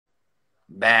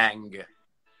Bang.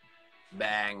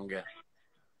 Bang.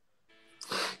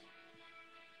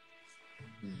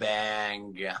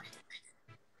 Bang.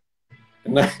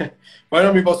 Poi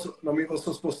non mi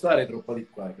posso spostare troppo di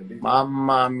qua, capito?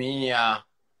 Mamma mia.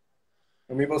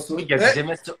 Non mi posso... Minchia, ti sei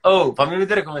messo... Oh, fammi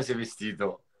vedere come sei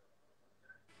vestito.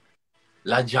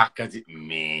 La giacca ti...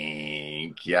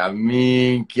 Minchia,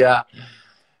 minchia.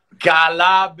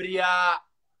 Calabria.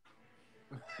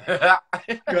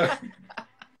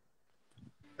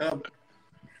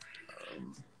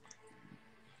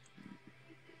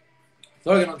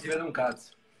 Solo che non si vede un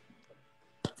cazzo.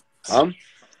 Ah?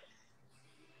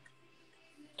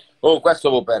 Oh, questo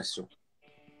avevo perso.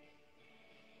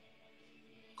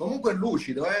 Comunque è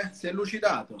lucido, si è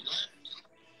lucidato.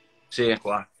 Sì, è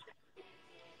qua.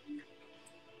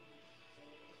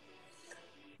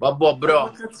 Vabbè,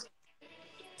 bro.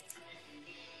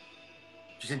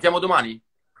 Ci sentiamo domani?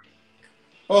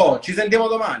 Oh, ci sentiamo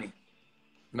domani.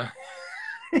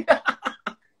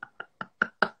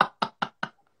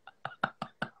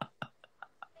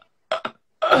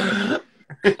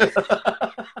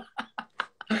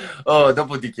 Oh,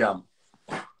 dopo ti chiamo.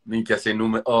 Minchia, sei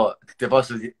numero... Oh, te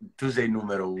posso dire... Tu sei il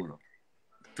numero uno.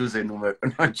 Tu sei il numero...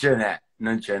 Non ce n'è,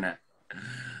 non ce n'è.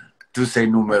 Tu sei il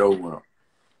numero uno.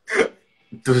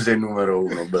 Tu sei il numero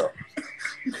uno, bro.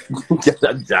 Minchia,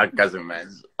 la giacca si è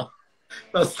messo.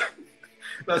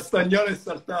 La stagnola è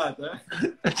saltata,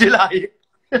 Ce l'hai?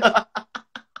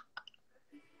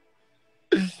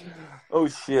 Oh,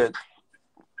 shit.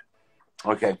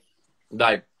 Ok,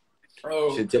 dai. Oh.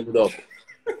 Ci sentiamo dopo.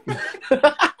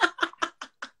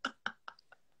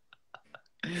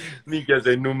 Minchia,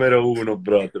 sei il numero uno,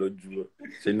 bro, te lo giuro.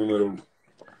 Sei il numero uno.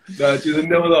 Dai, ci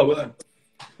sentiamo dopo, dai.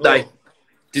 Dai,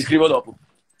 ti scrivo dopo.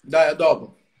 Dai, a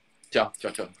dopo. Ciao,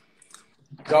 ciao, ciao.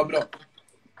 Ciao, bro.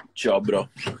 Ciao, bro.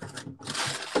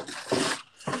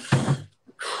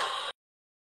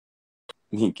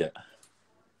 Minchia.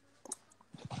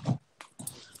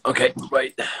 Ok,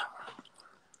 wait.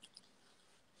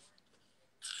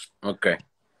 Ok.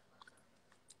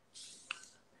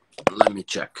 Let me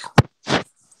check.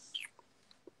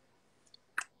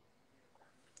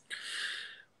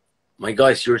 My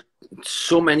guys, you're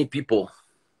so many people.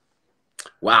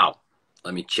 Wow.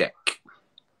 Let me check.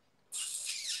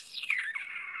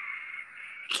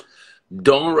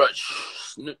 Don't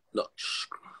rush. No.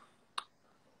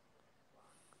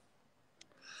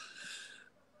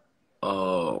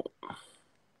 Oh.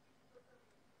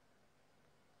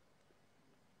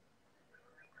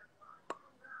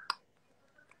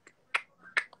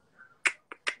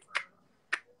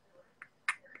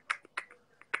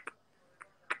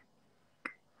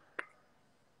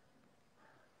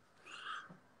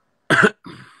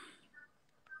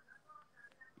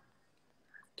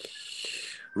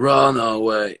 Run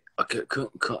away. Okay,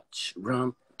 couldn't catch.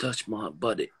 Run, touch my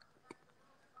body.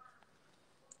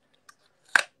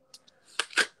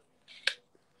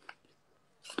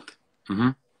 Mm-hmm.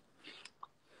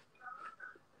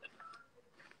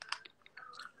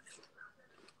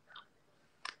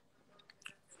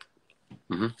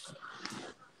 Mm-hmm.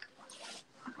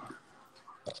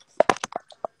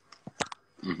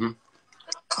 Mm-hmm.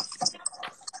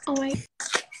 Oh wait.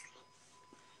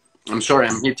 I'm sorry,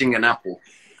 I'm eating an apple.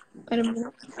 Wait a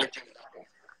minute.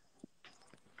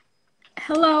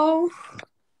 Hello.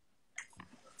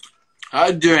 How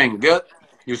you doing? Good?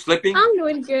 You sleeping? I'm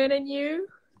doing good, and you?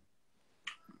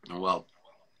 Well,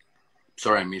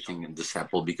 sorry, I'm eating this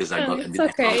apple because I got a It's bit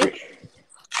okay. hungry.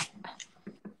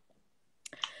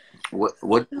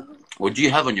 What do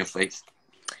you have on your face?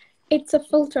 It's a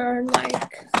filter,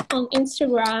 like on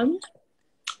Instagram.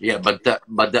 Yeah, but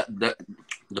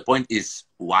the point is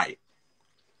why?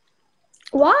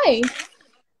 Why?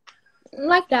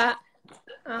 Like that.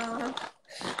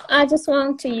 I just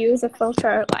want to use a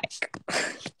filter, like.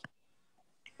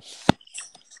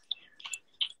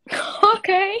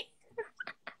 Okay.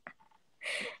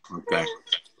 Okay.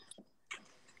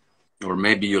 Or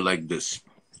maybe you like this.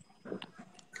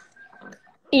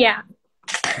 Yeah.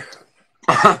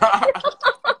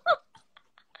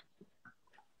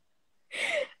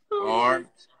 Or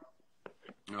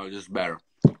no, just better.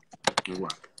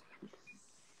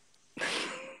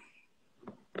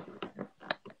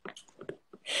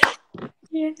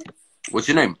 Yes. What's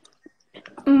your name?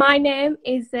 My name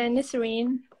is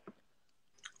Nisreen.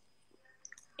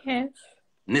 Yes.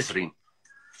 Nisreen.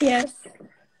 Yes.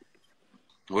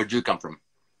 Where do you come from?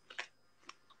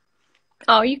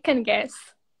 Oh, you can guess.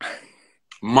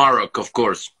 Morocco, of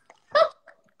course.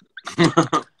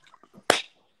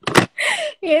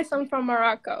 Yes, I'm from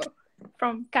Morocco,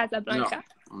 from Casablanca.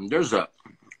 No, there's a,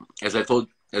 as I told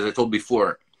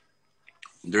before,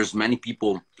 there's many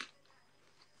people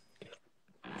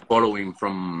following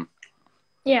from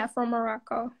Yeah, from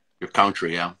Morocco. your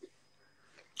country. Yeah.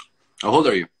 How old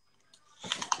are you?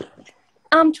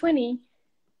 I'm 20.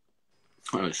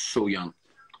 Oh, so young.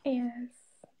 Yes.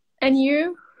 And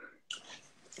you?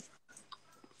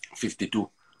 52.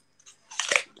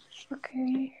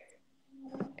 Okay.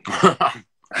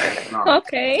 No,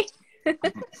 Okay.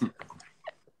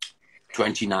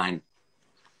 29.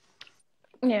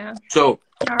 Yeah. So,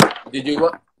 Alright. did you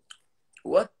what?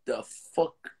 What the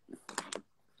fuck?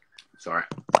 Sorry.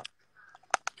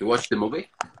 You watched the movie?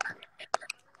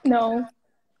 No.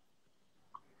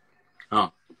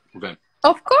 Oh, okay.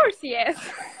 Of course, yes.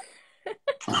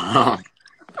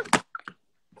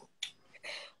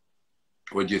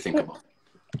 What do you think about?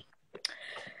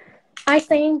 I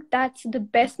think that's the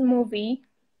best movie.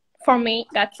 For me,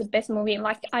 that's the best movie.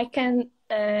 Like I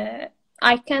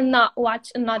cannot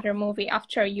watch another movie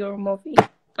after your movie.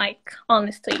 Like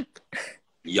honestly.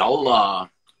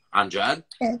 Yalla, Anjad?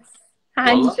 Yes.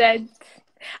 والله Amjad.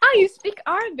 Ah, you speak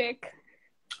Arabic.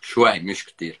 شوي مش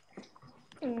كتير.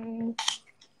 Mm.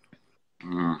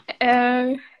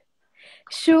 Mm.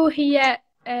 شو هي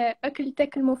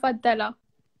أكلتك المفضلة؟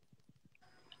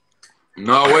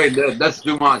 No, wait, that's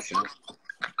too much. Huh?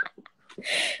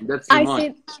 That's too I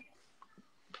much.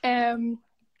 said,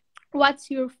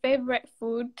 what's your favorite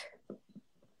food?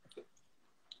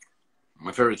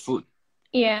 My favorite food.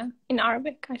 Yeah, in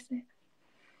Arabic, I said.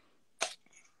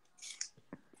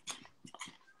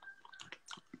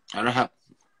 I don't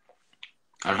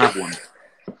have one.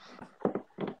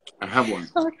 I have one.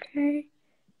 Okay.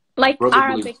 Like Probably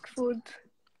Arabic food.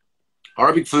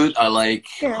 Arabic food. I like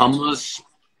Yeah. hummus.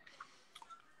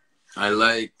 I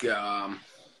like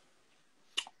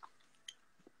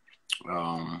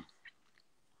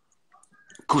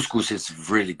couscous is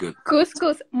really good.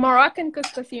 Couscous. Moroccan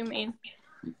couscous, you mean?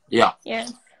 Yeah.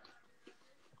 Yes.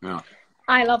 Yeah.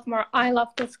 I love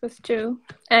couscous too.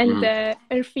 And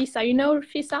rfisa. You know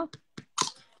rfisa?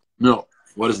 No.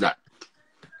 What is that?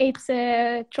 It's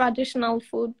a traditional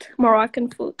food, Moroccan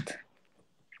food.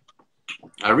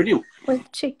 I really.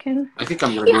 With chicken. I think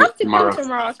I'm gonna You do it have to come tomorrow. to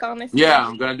Morocco, honestly. Yeah,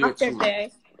 I'm gonna do it after soon.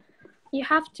 the You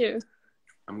have to.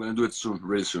 I'm gonna do it soon,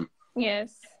 really soon. Yes.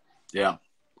 Yeah.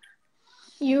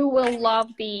 You will love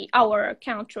our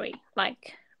country,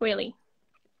 like really.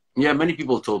 Yeah, many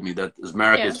people told me that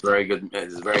America is very good.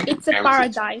 It's very good. It's a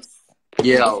paradise.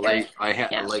 Yeah, It's like I had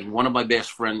yeah. like one of my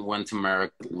best friend went to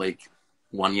America like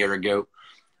 1 year ago,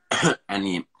 and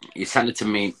he sent it to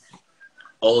me,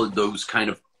 all those kind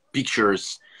of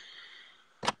pictures.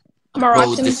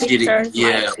 Moroccan the city. pictures.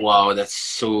 Yeah, Like, wow, that's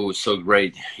so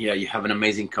great. Yeah, you have an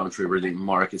amazing country. Really,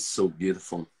 Morocco is so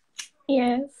beautiful.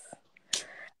 yes,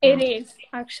 it is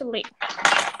actually.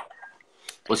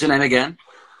 What's your name again?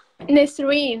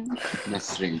 Nesreen.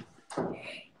 Nasreen.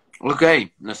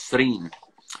 Okay, Nasreen.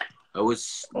 It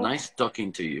was nice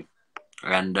talking to you,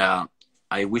 and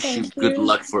I wish you Thank good you.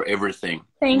 luck for everything.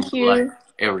 Thank you. Like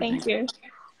everything. Thank you.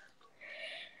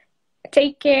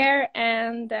 Take care,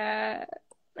 and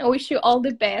I wish you all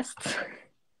the best.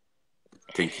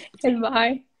 Thank you.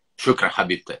 Goodbye. شكرا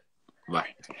حبيبتي.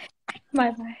 Bye.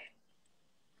 Bye bye.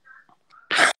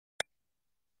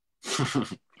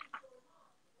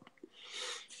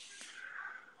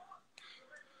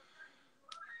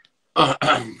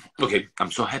 Okay,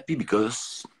 I'm so happy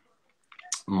because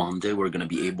Monday we're gonna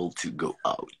be able to go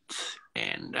out,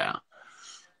 and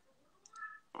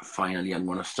finally I'm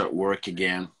gonna start work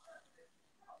again.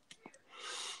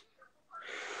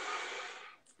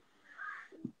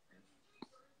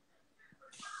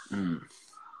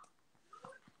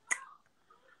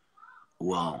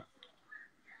 Wow,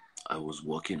 I was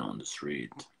walking on the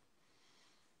street.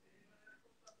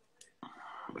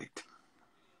 Wait,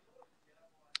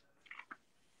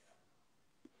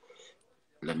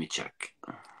 let me check.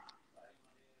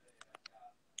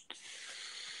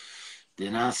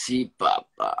 Then I see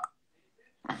Papa.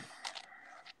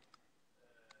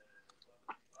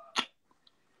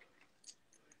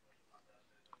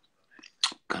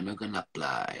 Canoga na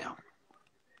playa.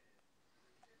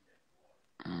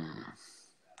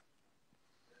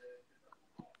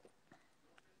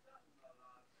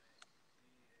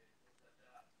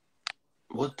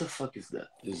 What the fuck is that?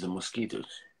 Is the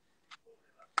mosquitoes?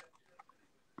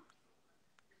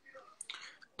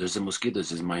 There's the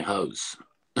mosquitoes in my house.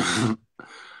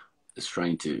 It's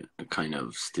trying to kind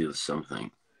of steal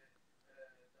something.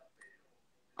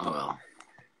 Oh well.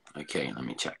 Okay, let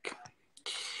me check.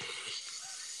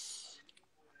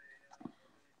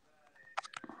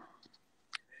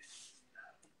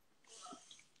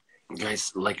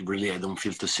 Guys, like really, I don't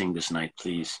feel to sing this night,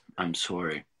 please. I'm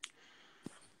sorry.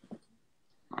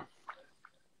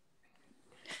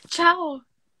 Ciao.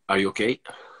 Are you okay?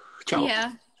 Ciao.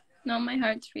 Yeah. No, my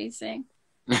heart's racing.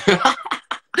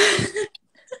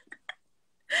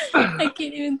 I can't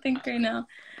even think right now.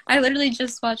 I literally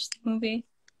just watched the movie.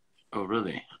 Oh,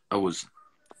 really?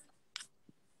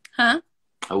 Huh?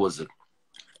 How was it?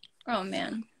 Oh,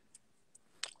 man.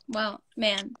 Well,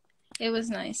 man, it was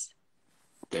nice.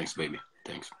 Thanks, baby.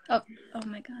 Thanks. Oh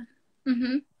my God.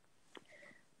 Mm-hmm.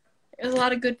 There's a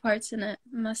lot of good parts in it,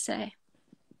 I must say.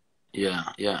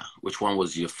 Yeah, yeah. Which one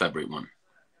was your favorite one?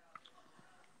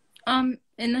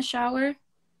 In the shower,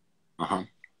 Uh-huh.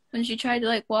 when she tried to,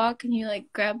 like, walk and you,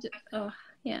 like, grabbed it. Oh,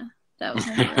 yeah. That was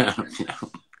my favorite.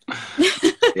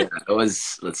 Yeah, it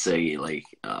was, let's say, like,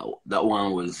 that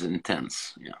one was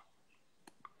intense. Yeah.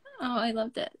 Oh, I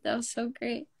loved it. That was so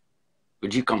great.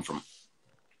 Where'd you come from?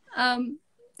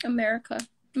 America.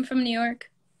 I'm from New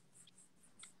York.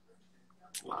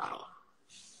 Wow.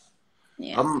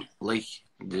 Yeah. Like,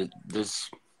 there's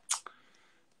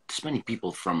many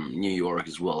people from New York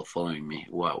as well following me.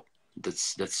 Wow.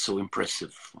 That's so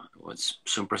impressive. It's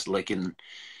so impressive. Like, in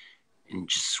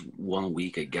just 1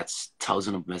 week, I get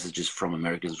thousands of messages from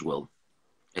Americans as well.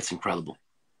 It's incredible.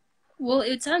 Well,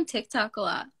 it's on TikTok a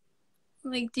lot.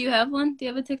 Like, do you have one? Do you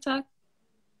have a TikTok?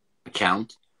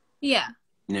 Account? Yeah.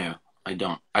 No, I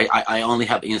don't. I only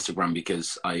have Instagram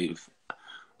because I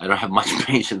don't have much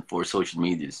patience for social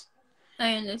medias.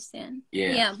 I understand.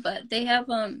 Yeah. Yeah, but they have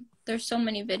there's so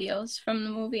many videos from the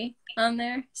movie on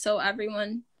there, so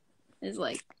everyone is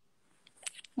like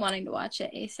wanting to watch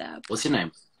it ASAP. What's your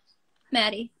name?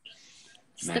 Maddie.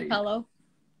 Stapello.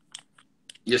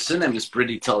 Your surname is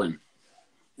pretty Italian.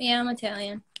 Yeah, I'm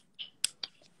Italian.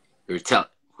 You're Italian.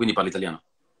 Quindi parli italiano?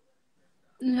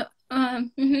 No,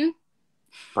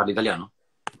 Parli italiano?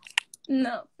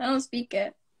 No, I don't speak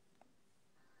it.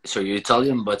 So you're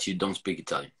Italian, but you don't speak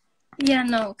Italian? Yeah,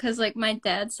 no, because, like, my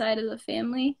dad's side of the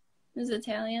family is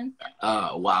Italian.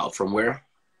 Wow. From where?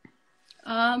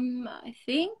 I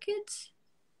think it's,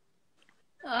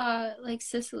 like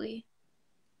Sicily.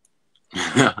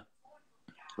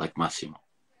 Like Massimo.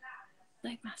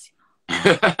 Like Massimo.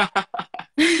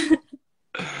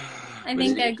 I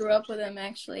think I grew up with him,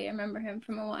 actually. I remember him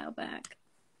from a while back.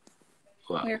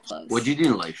 Wow. We were close. What do you do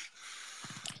in life?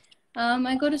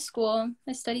 I go to school.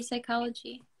 I study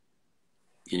psychology.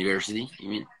 University, you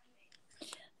mean?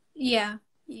 Yeah.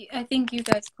 I think you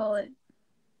guys call it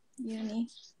uni,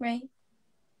 right?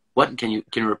 What? Can you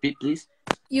repeat, please?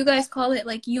 You guys call it,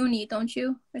 like, uni, don't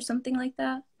you? Or something like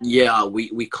that? Yeah,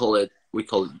 we call it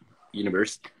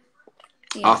university.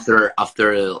 Yeah.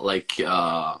 After like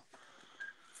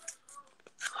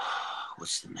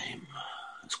what's the name?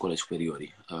 Scuola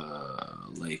superiori.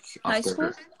 Like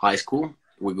after high school,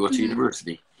 we go to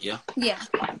university. Yeah. Yeah.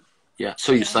 Yeah.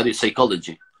 So you study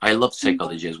psychology. I love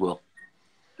psychology as well.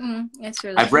 It's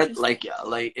really. I've read like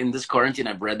in this quarantine,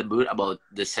 I've read a book about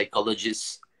the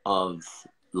psychologists of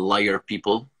liar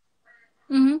people.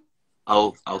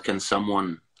 How can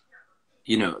someone,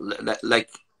 you know, like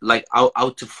how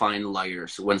to find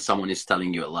liars when someone is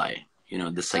telling you a lie? You know,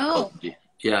 the psychology. Oh.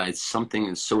 Yeah, it's something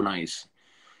that's so nice.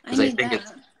 Because I think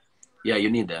it's. Yeah,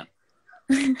 you need that.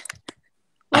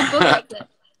 What book is it?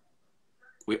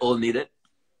 We all need it.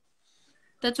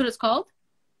 That's what it's called?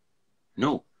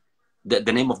 No. The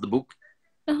name of the book?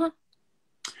 Uh-huh.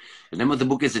 The name of the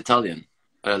book is Italian.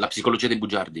 La psicologia dei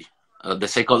bugiardi. The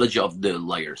psychology of the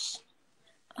liars.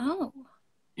 Oh.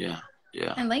 Yeah,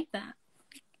 yeah. I like that.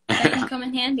 That can come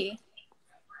in handy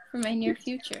for my near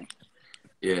future.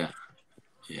 Yeah.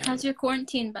 Yeah. How's your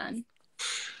quarantine been?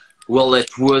 Well,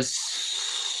 it was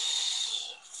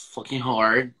fucking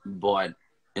hard, but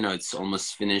you know, it's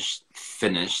almost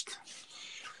finished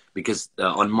because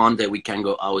on Monday we can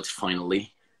go out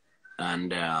finally,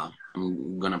 and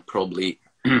I'm gonna probably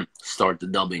start the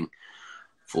dubbing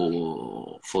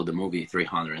for the movie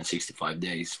 365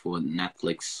 Days for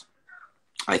Netflix.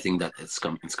 I think that it's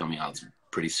coming out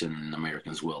pretty soon in America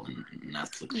as well in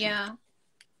Netflix. Yeah,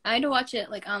 I had to watch it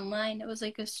like online. It was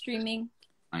like a streaming.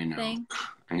 I know. Thing.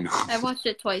 I know. I watched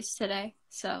it twice today.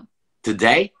 So.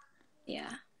 Today?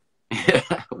 Yeah.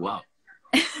 Wow.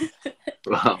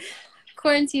 Wow.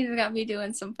 Quarantine's got me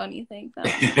doing some funny things.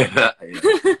 Yeah.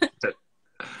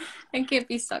 I can't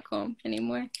be stuck home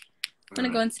anymore. I'm gonna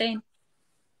go insane.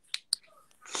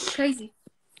 Crazy.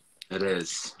 It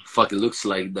is. Fuck, it looks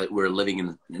like that we're living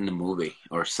in the movie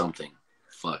or something.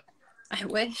 Fuck. I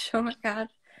wish. Oh my God.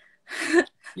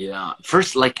 Yeah.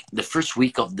 The first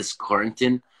week of this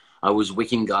quarantine, I was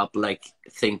waking up like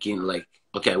thinking like,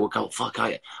 okay, I woke up, fuck,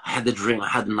 I had the dream, I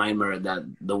had the nightmare that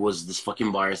there was this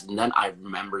fucking virus, and then I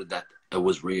remembered that it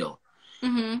was real.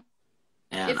 Mm-hmm.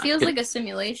 It feels like a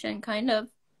simulation, kind of.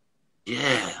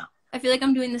 Yeah. I feel like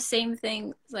I'm doing the same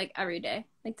thing like every day,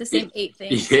 like the same 8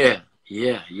 things. Yeah.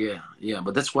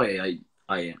 But that's why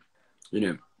I, you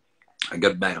know, I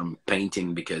got back on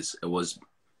painting because it was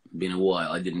been a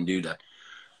while. I didn't do that.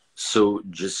 So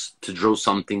just to draw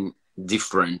something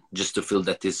different, just to feel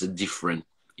that it's a different,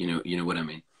 you know what I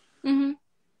mean? Mm-hmm.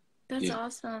 That's Yeah.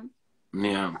 awesome.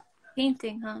 Yeah.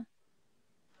 Painting, huh?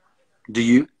 Do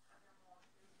you?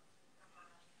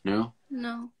 No?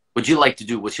 No. What do you like to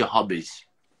do? What's your hobbies?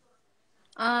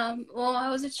 Well, I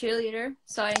was a cheerleader,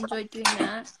 so I enjoyed doing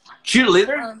that.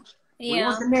 Cheerleader? We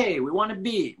want Yeah. an A. We want a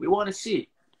B. We want a C.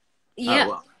 Oh, Yeah.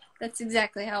 well. That's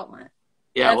exactly how it went.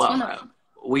 Yeah, That's well, one of them.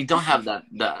 we don't have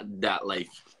that like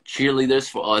cheerleaders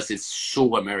for us. It's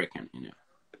so American, you know.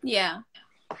 Yeah.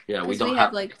 Yeah, we Because don't we have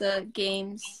have. like the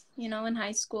games, in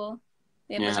high school.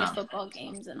 We have like the Yeah, football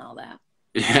games and all that.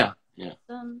 yeah.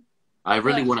 I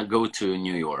really But want to go to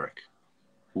New York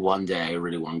one day. I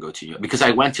really want to go to New York because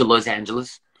I went to Los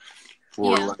Angeles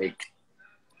for yeah. like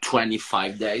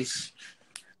 25 days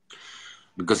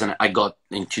because I got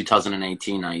in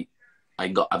 2018.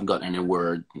 I've got an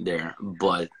award there,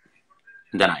 but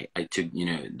then I took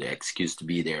the excuse to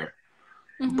be there,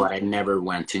 Mm-hmm. but I never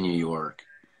went to New York.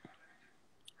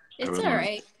 It's all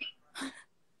right.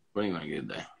 What are you gonna get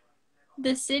there?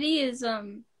 The city is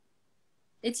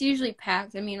it's usually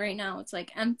packed. I mean, right now it's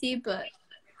like empty, but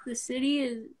the city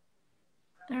is,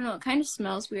 I don't know, it kind of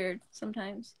smells weird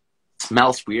sometimes.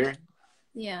 Smells weird.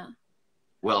 Yeah.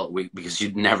 Well, because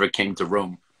you never came to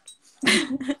Rome.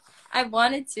 I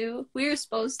wanted to. We were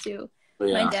supposed to,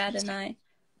 Yeah. my dad and I,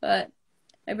 but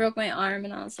I broke my arm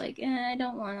and I was like, I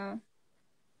don't wanna.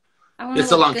 I wanna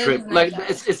It's a look long good trip. when I Like go.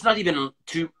 it's not even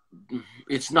too.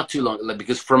 It's not too long. Like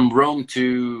because from Rome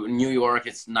to New York,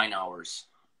 it's 9 hours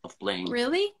of plane.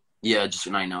 Really? Yeah, just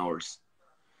 9 hours.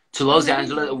 To Oh, Los I didn't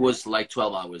Angeles, know it that. was like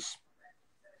 12 hours.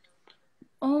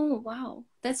 Oh, wow.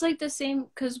 That's like the same,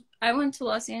 because I went to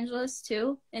Los Angeles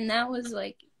too, and that was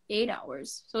like 8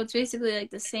 hours. So it's basically like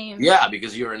the same. Yeah,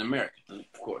 because you're an American,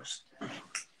 of course.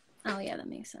 Oh, yeah, that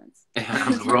makes sense.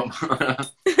 Rome.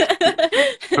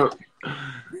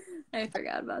 I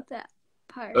forgot about that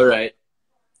part. All right.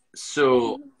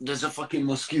 So there's a fucking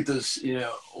mosquitoes,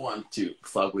 want to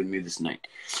fuck with me this night.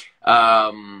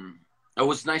 It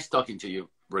was nice talking to you,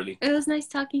 really. It was nice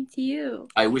talking to you.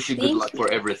 I wish you good Thank luck you. for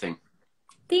everything.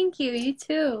 Thank you. You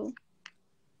too.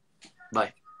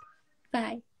 Bye.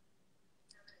 Bye.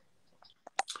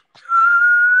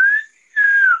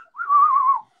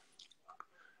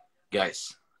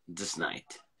 Guys, this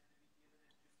night,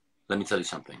 let me tell you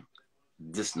something.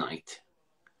 This night,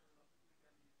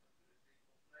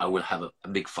 I will have a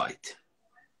big fight.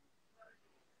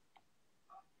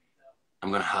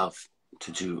 I'm gonna have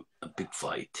to do a big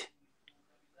fight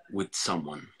with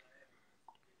someone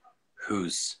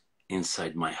who's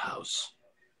inside my house.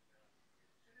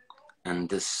 And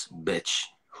this bitch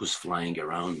who's flying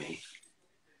around me,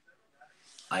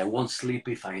 I won't sleep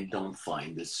if I don't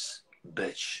find this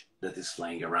bitch that is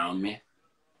flying around me.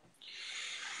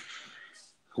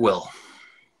 Well,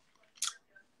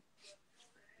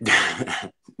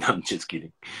 I'm just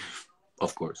kidding.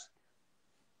 Of course.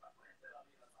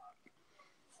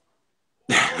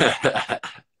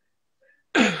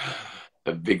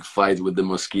 A big fight with the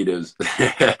mosquitoes.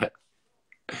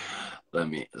 Let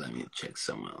me check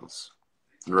someone else.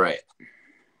 Right.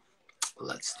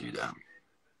 Let's do that.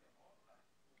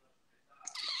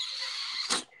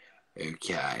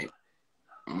 Okay.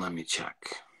 Let me check.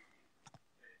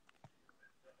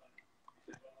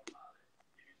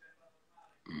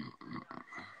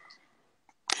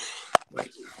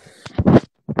 Wait.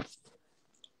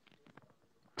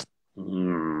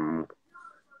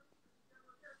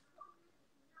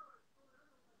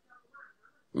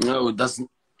 No, it doesn't.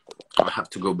 I have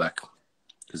to go back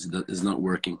because it's not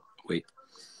working. Wait.